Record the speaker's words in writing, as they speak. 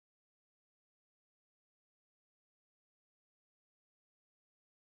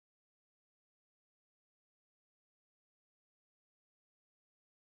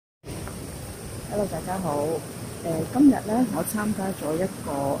Hello， 大家好。今日咧，我參加咗一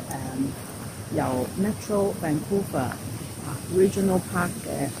個由 Metro Vancouver Regional Park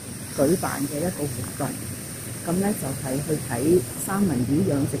嘅舉辦嘅一個活動。咁咧就係去睇三文魚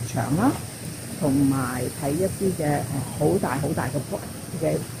養殖場啦，同埋睇一啲嘅好大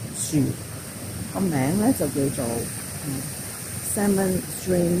嘅樹。個名咧就叫做Salmon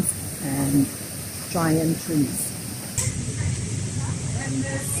Streams and Giant Trees。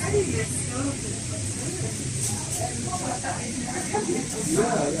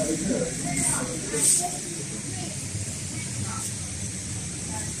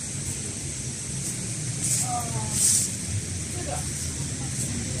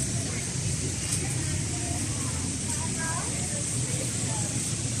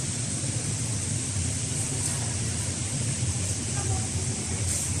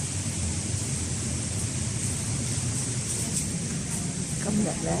今日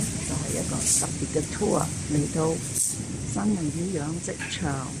咧就係一個特別嘅 tour 嚟到三文魚養殖場。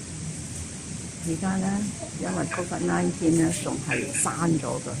而家咧因為 COVID-19 咧仲係閂咗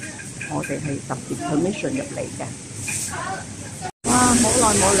嘅，我哋係特別 permission 入嚟嘅。哇！好耐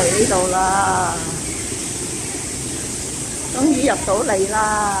冇嚟呢度啦，終於入到嚟啦！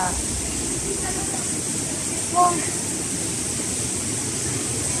哇！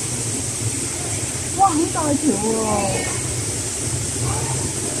哇！好大條喎！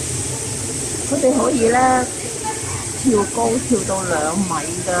佢哋可以咧跳高跳到2米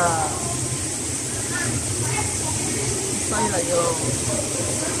㗎，犀利喎！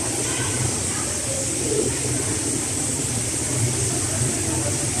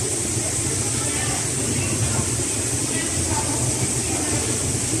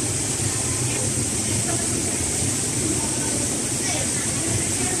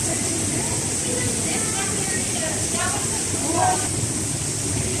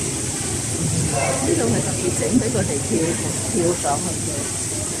呢度係特別整俾佢哋跳上去嘅。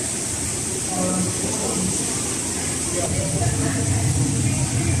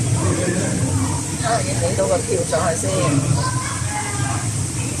要俾到個跳上去先，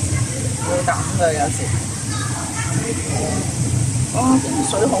要等㗎有時。哇！啲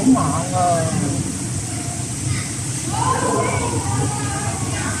水好猛啊！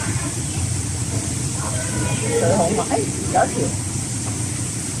水好猛，有一條。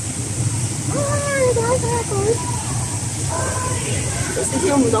你睇下佢，有時跳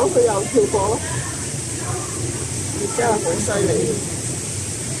唔到，佢又跳過，真係好犀利！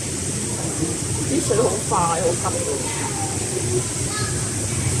啲水好快，好急嘅。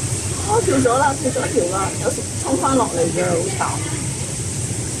跳咗啦，跳咗一條啦，有時衝翻落嚟嘅，好慘。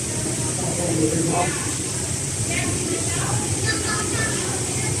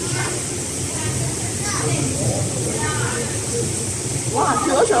哇！跳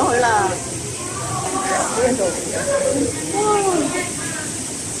咗上去啦！呢度，哇！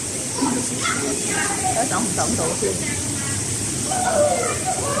睇下等唔等到先。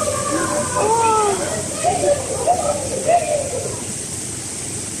哇！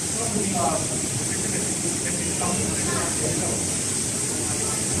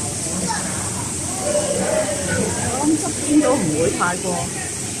我諗側邊都唔會太過，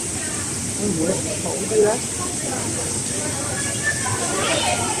會唔會好啲咧？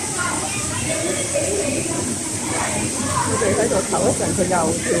佢哋喺度唞一陣，佢又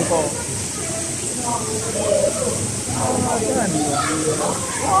跳過。哇！真係唔容易啊！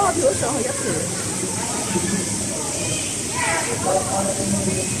哇！跳咗上去一條。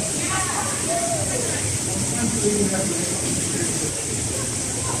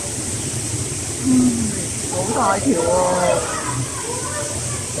好大條喎！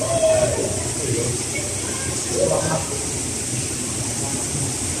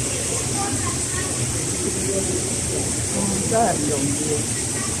真係唔容易，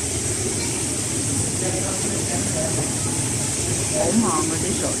好猛啊啲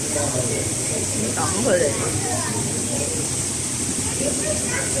水，要等佢嚟。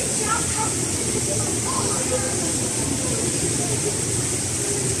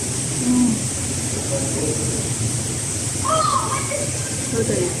佢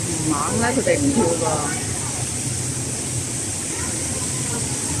哋唔猛咧，佢哋唔跳㗎。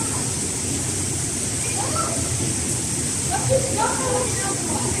睇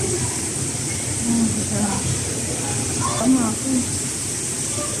下，等下先。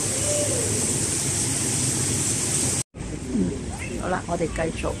好啦，我哋繼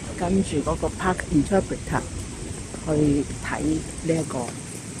續跟住嗰個 Park Interpreter 去睇呢一個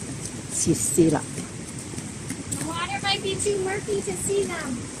設施啦。The water might be too murky to see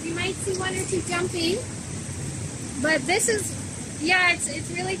them. We might see one or two jumping, but this is, yeah, it's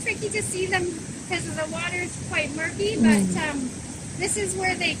really tricky to see them because the water is quite murky, but this is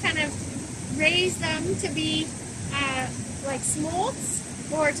where they kind of raise them to be like smolts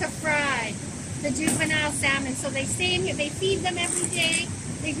or to fry the juvenile salmon. So they stay in here, they feed them every day,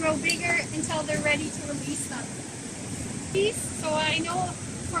 they grow bigger until they're ready to release them. So I know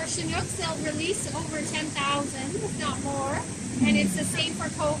for Chinooks they'll release over 10,000, if not more. And it's the same for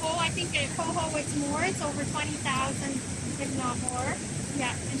coho. I think at coho it's more, it's over 20,000, if not more.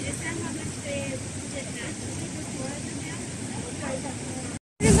 Yeah. And is that how much they did naturally before the mail?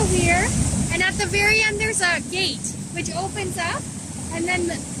 There's a weir, and at the very end there's a gate which opens up, and then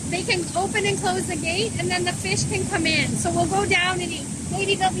they can open and close the gate, and then the fish can come in. So we'll go down and eat.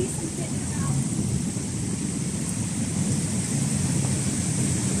 Maybe there'll be some fish now.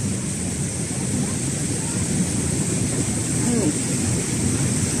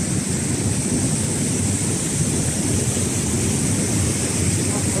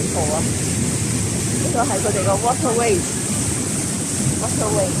好嘈啊！呢個係佢哋個 waterway，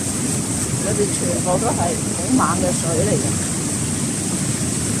 裏邊全部都係好猛嘅水嚟嘅，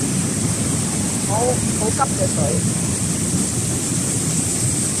好急嘅水。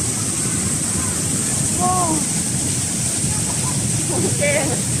哇！好驚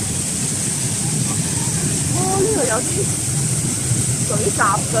啊！哦，呢度有啲水閘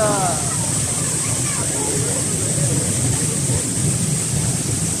㗎。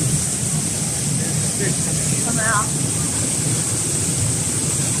係咪啊？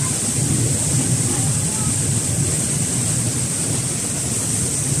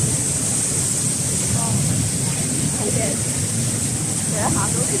好驚！成日行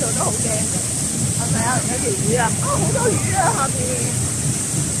到呢度都好驚嘅，係咪啊？有條魚啊！啊，好多魚啊！下邊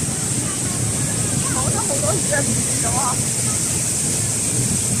好多魚啊！見唔見到啊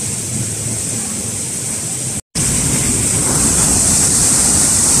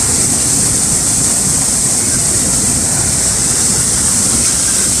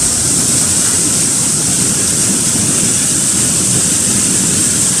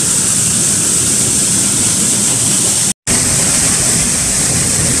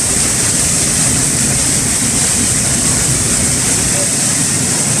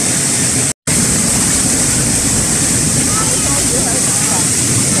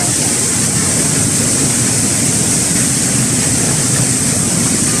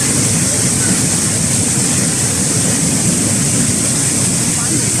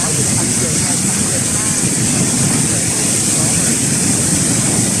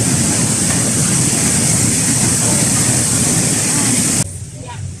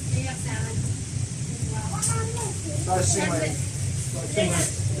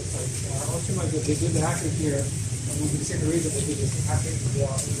？They did the hatchery here, and we can see the reason they did this hatchery for the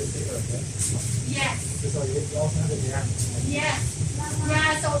Yes. So you also have the hatchery. Yes.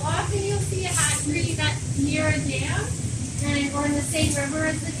 Yeah, so often you'll see a hatchery that's near a dam or in the same river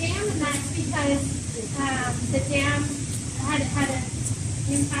as the dam, and that's because the dam had an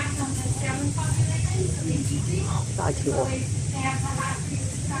impact on the salmon population, so they decreased. So they have the hatchery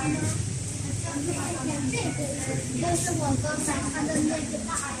There's the one goes underneath the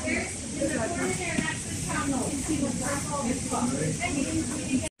fire. There's a corner there next to the tunnel. You can see what's going on.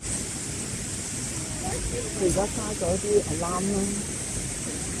 佢而家加咗啲 alarm 啦，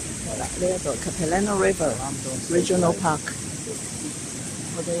係啦，呢一度 Capilano River Regional Park，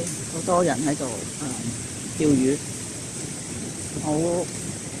 我哋好多人喺度釣魚。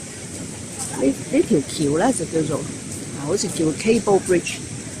呢條橋咧就叫做好似叫 Cable Bridge，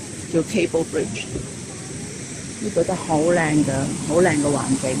 叫 Cable Bridge。呢度都好靚嘅，好靚嘅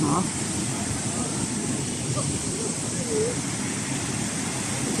環境嚇。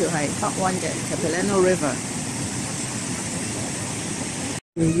呢條係北灣嘅 Capilano River。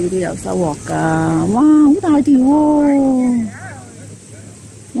釣魚都有收穫㗎，哇！好大條喎！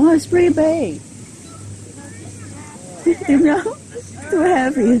哇 ，it's pretty big 點樣 ？Too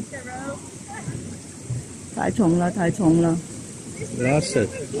heavy 太重啦，太重啦。Lost it.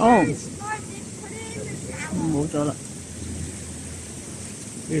 哦，冇咗啦。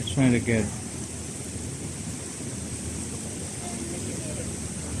He's trying to get.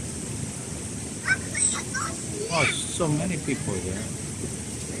 Oh, so many people there.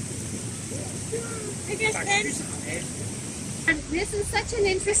 And this is such an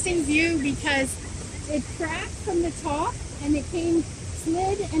interesting view because it cracked from the top and it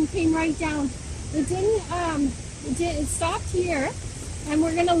slid and came right down. It didn't. It stopped here, and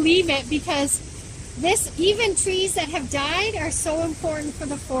we're going to leave it because even trees that have died are so important for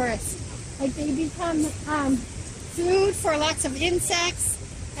the forest. Like they become food for lots of insects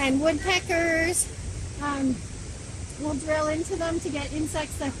and woodpeckers. We'll drill into them to get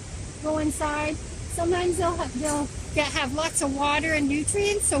insects that go inside. sometimes they'll have lots of water and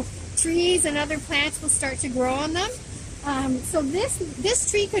nutrients, so trees and other plants will start to grow on them. So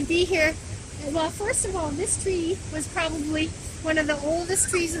this tree could be here. Well, first of all, this tree was probably one of the oldest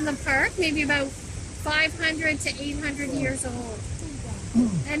trees in the park, maybe about 500 to 800 years old.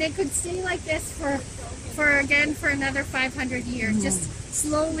 And it could stay like this for another 500 years, just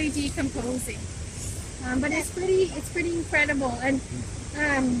slowly decomposing. But it's pretty incredible. And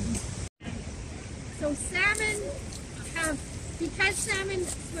so because salmon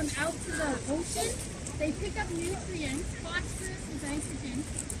swim out to the ocean, they pick up nutrients, phosphorus and nitrogen,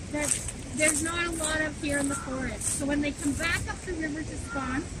 that there's not a lot of here in the forest. So when they come back up the river to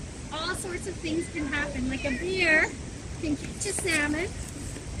spawn, all sorts of things can happen. Like a bear can catch a salmon,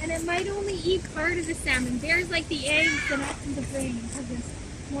 and it might only eat part of the salmon. Bears like the eggs and often the brain because there's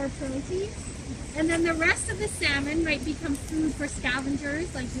more protein. And then the rest of the salmon might become food for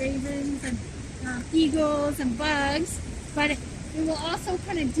scavengers like ravens and eagles and bugs. But it will also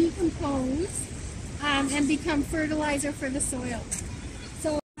kind of decompose and become fertilizer for the soil.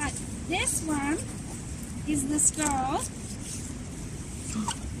 So this one is the skull.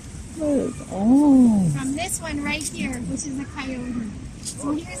 Oh. From this one right here, which is a coyote.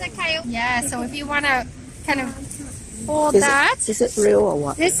 So here's a coyote. Yeah, so if you want to kind of hold that. Is it real or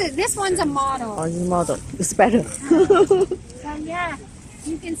what? This one's a model. Oh, you model. It's better. Yeah,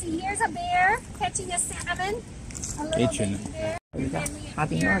 you can see here's a bear catching a salmon. A little baby bear. And then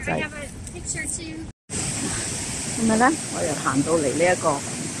here I have a picture too. 咁樣咧，我又行到嚟呢一個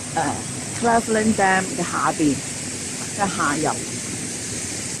Capilano Dam 嘅下邊嘅下游。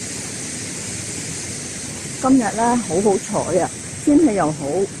今日咧好彩啊，天氣又好，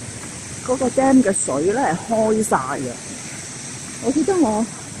嗰個 dam 嘅水咧係開晒嘅。我記得我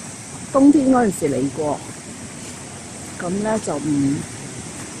冬天嗰陣時嚟過，咁咧就唔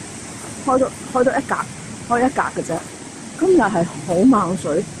開到一格，開一格嘅啫。今日係好猛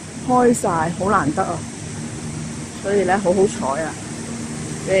水，開晒，好難得啊！所以咧好彩啊！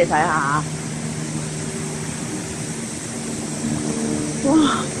俾你睇下，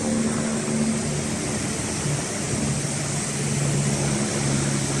哇！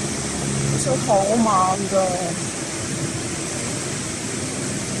水好慢㗎。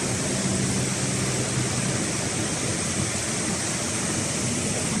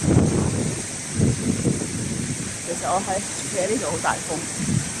其實我企喺呢度好大風，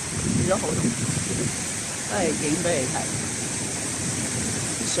變咗好凍，都係影俾你睇。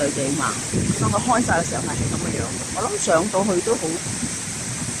啲水幾慢，當佢開晒嘅時候係咁嘅樣。我諗上到去都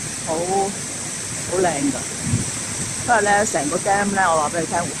好靚㗎。因為咧成個 dam 咧，我話俾你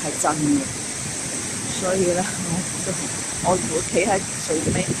聽係真嘅，所以咧我如果企喺水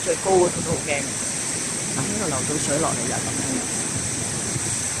尾最高嗰度都好驚。嗱，呢度流到水落嚟就咁樣。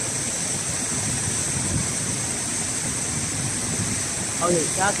我哋而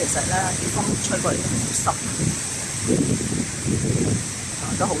家其實咧啲風吹過嚟都好濕，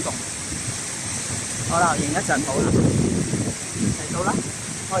都好凍。好啦，影一陣好啦，嚟到啦，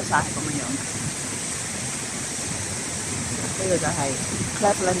開晒係咁嘅樣。呢個就係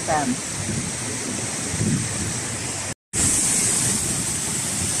Capilano Dam。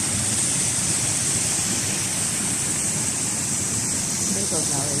呢個就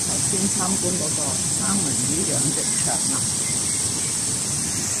係頭先參觀嗰個三文魚養殖場啦。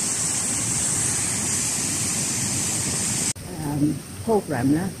program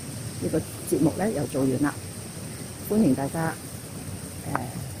咧呢個節目咧又做完啦，歡迎大家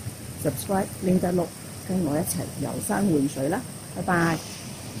subscribe Linda 6跟我一齊遊山玩水啦，拜拜。